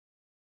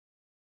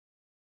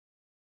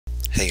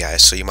Hey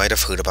guys, so you might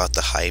have heard about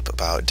the hype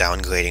about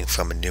downgrading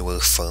from a newer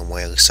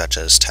firmware such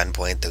as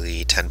 10.3,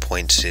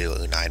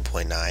 10.2, or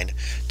 9.9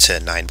 to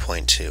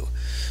 9.2.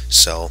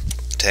 So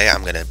today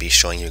I'm going to be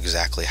showing you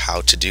exactly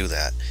how to do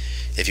that.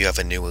 If you have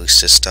a newer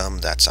system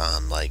that's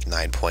on like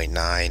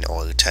 9.9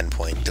 or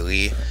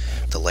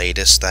 10.3, the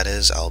latest that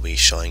is, I'll be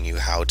showing you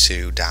how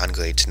to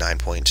downgrade to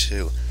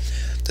 9.2.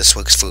 This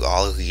works for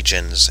all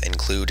regions,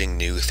 including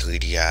new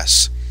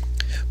 3DS.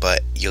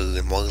 But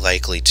you're more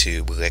likely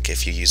to brick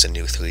if you use a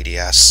new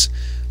 3DS,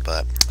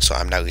 so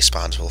I'm not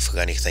responsible for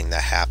anything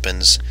that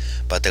happens,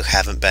 but there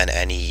haven't been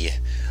any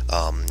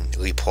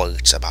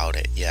reports about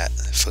it yet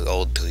for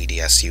old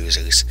 3DS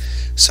users,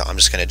 so I'm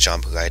just going to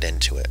jump right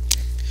into it.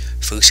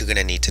 First, you're going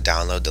to need to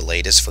download the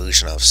latest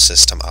version of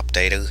System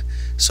Updater,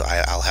 so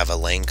I'll have a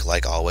link,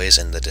 like always,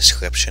 in the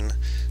description.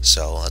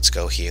 So let's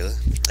go here,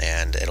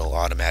 and it'll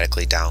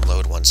automatically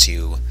download once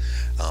you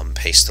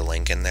paste the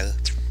link in there.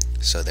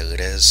 So there it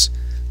is.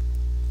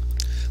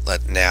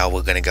 Now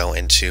we're going to go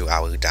into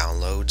our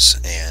downloads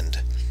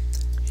and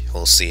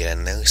we'll see it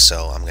in there.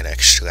 So I'm going to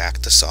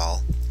extract this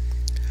all.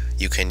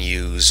 You can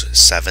use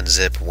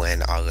 7-zip, Win,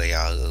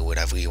 RAR, or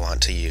whatever you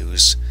want to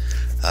use.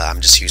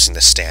 I'm just using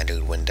the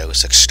standard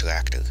Windows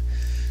extractor.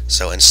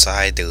 So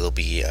inside there will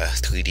be a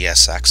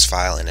 3DSX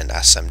file and an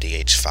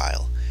SMDH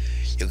file.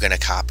 You're going to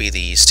copy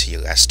these to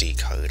your SD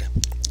card.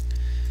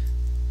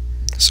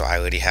 So I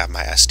already have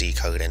my SD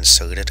card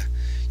inserted.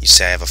 You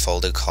see I have a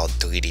folder called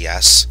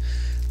 3DS,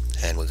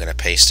 and we're going to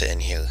paste it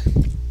in here.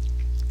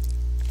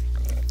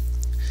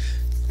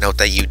 Note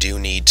that you do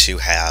need to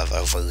have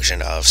a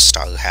version of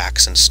Star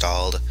Hacks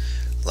installed.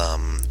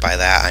 By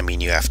that I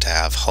mean you have to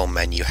have Home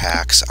Menu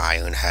Hacks,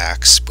 Iron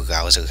Hacks,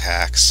 Browser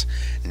Hacks,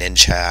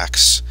 Ninja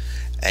Hacks,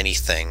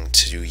 anything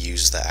to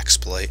use the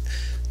exploit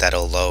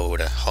that'll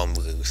load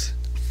Homebrew.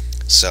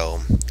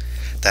 So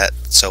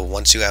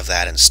once you have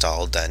that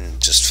installed, then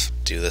just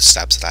do the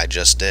steps that I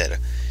just did.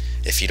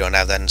 If you don't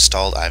have that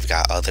installed, I've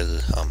got other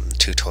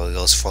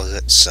tutorials for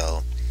it,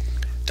 so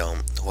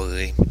don't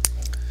worry.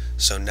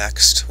 So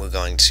next, we're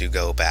going to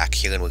go back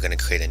here and we're going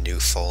to create a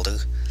new folder,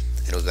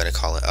 and we're going to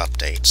call it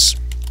Updates.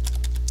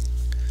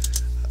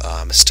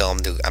 I'm still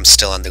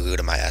on the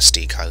root of my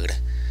SD card,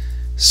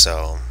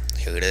 so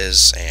here it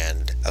is,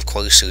 and of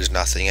course there's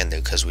nothing in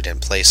there because we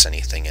didn't place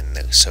anything in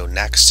there. So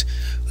next,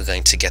 we're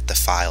going to get the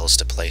files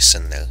to place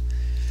in there.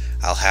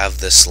 I'll have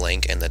this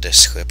link in the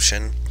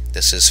description.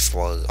 This is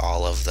for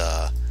all of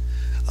the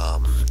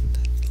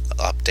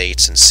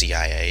updates and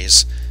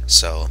CIAs,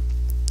 so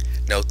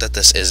note that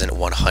this isn't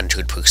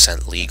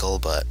 100% legal,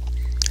 but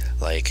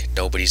like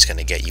nobody's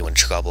gonna get you in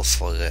trouble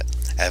for it.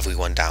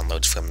 Everyone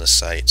downloads from the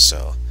site,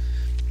 so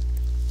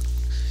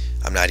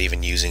I'm not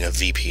even using a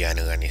VPN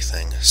or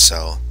anything.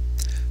 So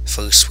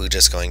first we're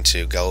just going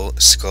to go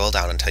scroll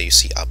down until you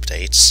see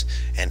updates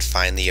and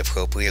find the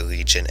appropriate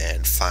region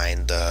and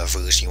find the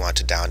version you want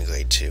to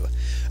downgrade to.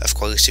 Of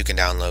course you can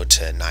download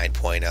to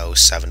 9.0,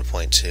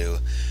 7.2,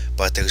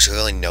 but there's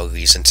really no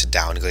reason to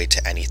downgrade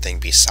to anything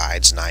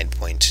besides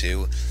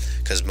 9.2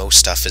 because most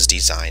stuff is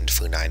designed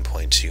for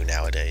 9.2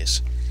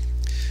 nowadays.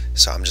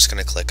 So I'm just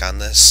going to click on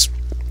this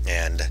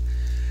and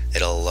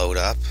it'll load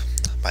up.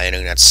 My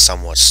internet's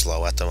somewhat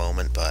slow at the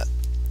moment, but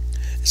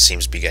it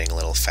seems to be getting a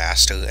little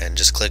faster, and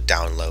just click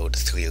download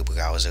through your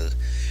browser.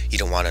 You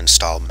don't want to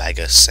install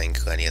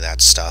Megasync or any of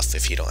that stuff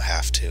if you don't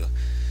have to.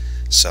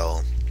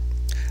 So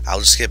I'll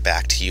just get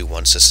back to you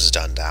once this is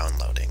done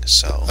downloading.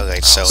 So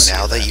alright, so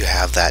now that you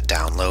have that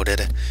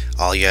downloaded,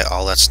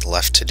 all that's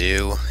left to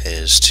do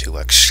is to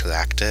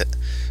extract it.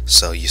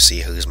 So you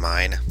see here's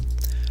mine.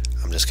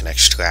 I'm just gonna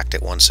extract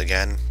it once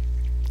again,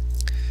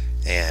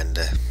 and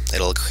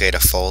it'll create a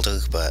folder.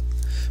 But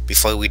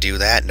before we do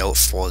that, note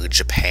for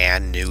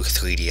Japan new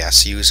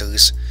 3DS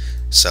users,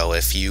 so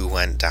if you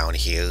went down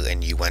here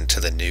and you went to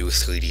the new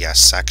 3DS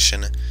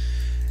section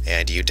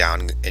and you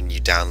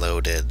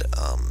downloaded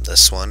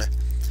this one,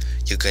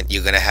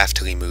 you're gonna have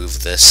to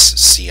remove this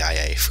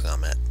CIA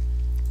from it.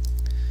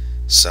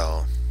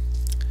 So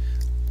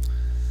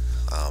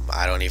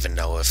I don't even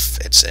know if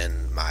it's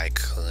in my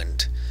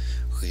current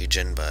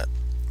region, but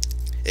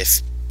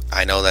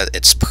I know that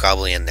it's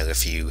probably in there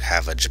if you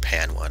have a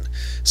Japan one.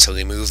 So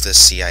remove the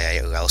CIA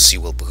or else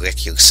you will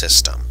brick your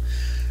system.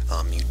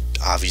 You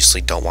obviously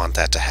don't want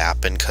that to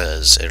happen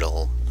because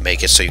it'll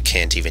make it so you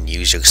can't even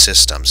use your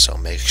system. So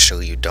make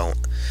sure you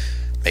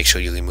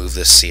remove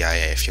the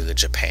CIA if you're a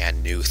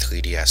Japan new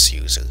 3DS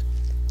user.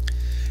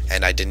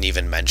 And I didn't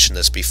even mention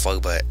this before,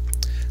 but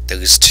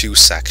there's two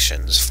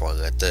sections for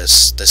it.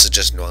 This is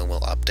just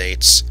normal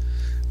updates.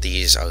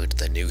 These are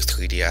the new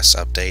 3DS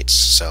updates,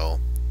 so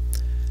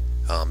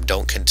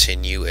don't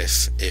continue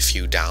if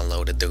you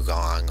downloaded the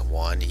wrong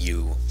one.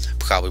 You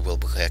probably will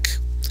brick,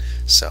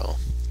 so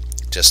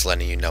just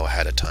letting you know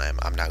ahead of time.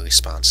 I'm not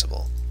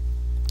responsible.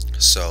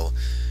 So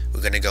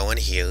we're going to go in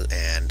here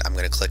and I'm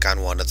going to click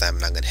on one of them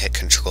and I'm going to hit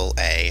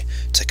CTRL+A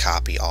to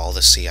copy all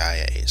the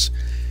CIAs.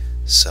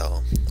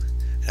 So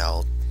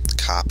I'll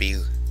copy,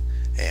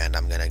 and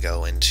I'm going to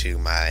go into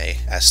my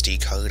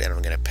SD card and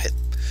I'm going to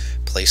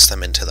place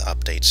them into the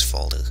updates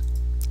folder.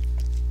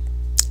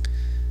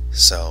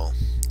 So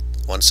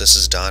once this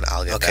is done,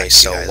 I'll get back to you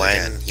guys again.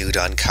 When you're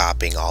done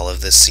copying all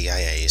of the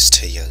CIAs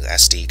to your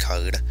SD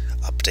card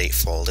update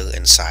folder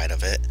inside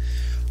of it,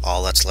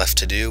 all that's left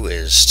to do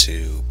is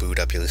to boot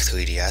up your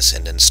 3DS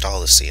and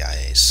install the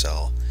CIAs.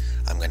 So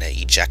I'm going to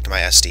eject my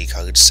SD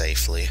card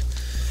safely,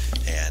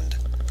 and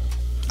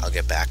I'll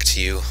get back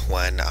to you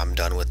when I'm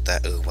done with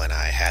that, or when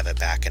I have it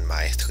back in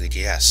my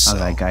 3DS. So,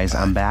 alright guys,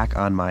 I'm back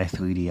on my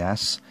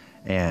 3DS,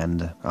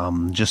 and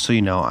just so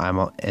you know, I'm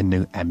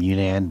in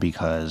emuNAND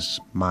because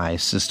my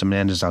system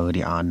NAND is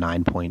already on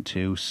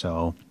 9.2,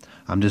 so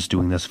I'm just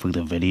doing this for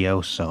the video.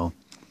 So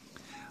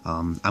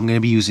I'm going to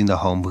be using the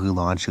Homebrew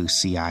Launcher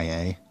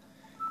CIA.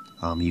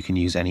 You can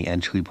use any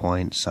entry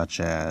point such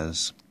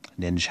as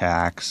Ninja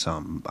hacks,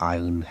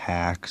 iron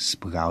hacks,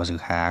 browser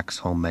hacks,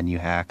 home menu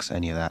hacks,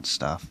 any of that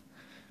stuff.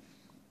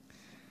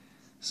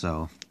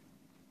 So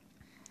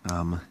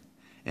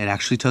it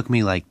actually took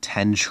me like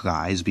 10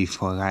 tries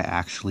before I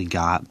actually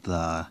got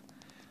the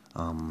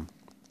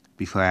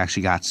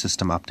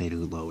system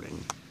updater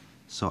loading.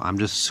 So I'm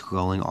just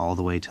scrolling all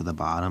the way to the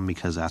bottom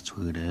because that's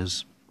where it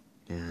is,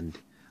 and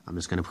I'm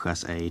just going to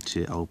press A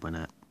to open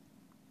it.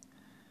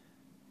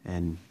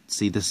 And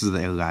see, this is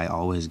the error I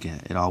always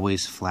get. It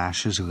always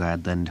flashes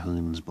red, then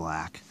turns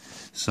black.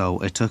 So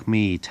it took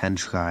me 10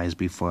 tries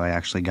before I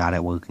actually got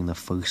it working the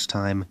first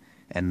time.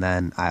 And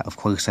then, of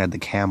course, I had the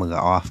camera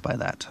off by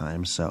that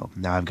time. So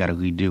now I've got to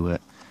redo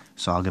it.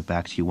 So I'll get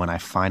back to you when I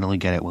finally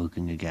get it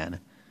working again.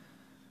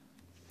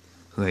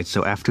 Alright,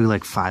 so after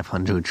like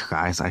 500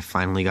 tries, I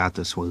finally got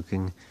this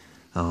working.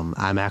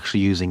 I'm actually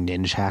using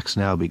Ninja hacks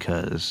now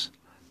because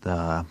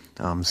the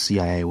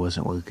CIA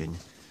wasn't working.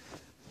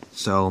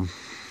 So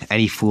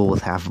any fool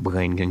with half a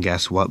brain can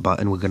guess what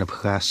button we're going to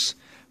press.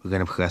 We're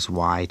going to press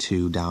Y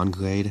to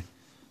downgrade.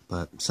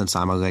 But since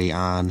I'm already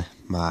on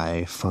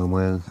my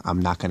firmware, I'm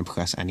not going to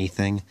press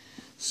anything.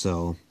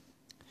 So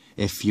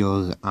if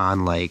you're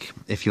on like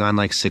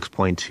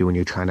 6.2 and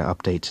you're trying to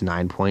update to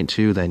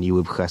 9.2, then you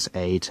would press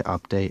A to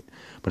update.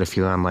 But if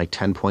you're on like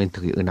 10.3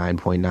 or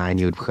 9.9,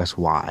 you would press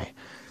Y.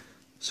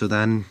 So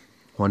then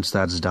once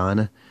that's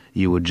done,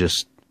 you would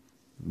just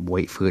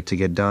wait for it to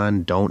get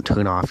done. Don't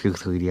turn off your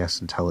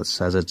 3DS until it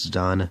says it's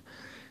done,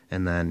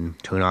 and then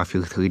turn off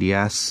your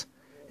 3DS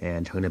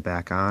and turn it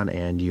back on,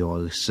 and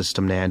your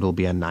system NAND will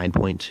be on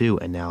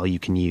 9.2, and now you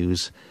can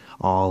use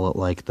all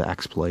like the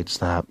exploits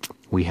that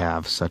we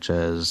have, such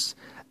as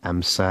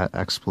MSET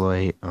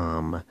exploit.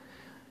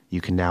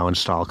 You can now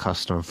install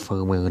custom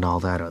firmware and all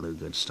that other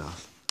good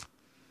stuff.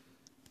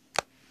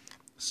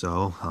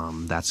 So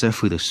that's it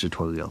for this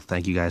tutorial.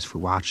 Thank you guys for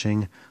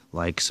watching.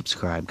 Like,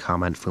 subscribe,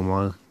 comment for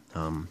more.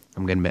 I'm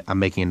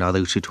making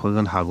another tutorial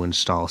on how to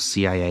install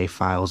CIA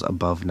files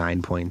above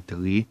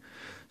 9.3,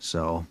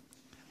 so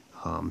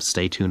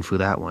stay tuned for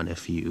that one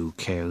if you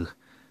care.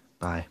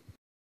 Bye.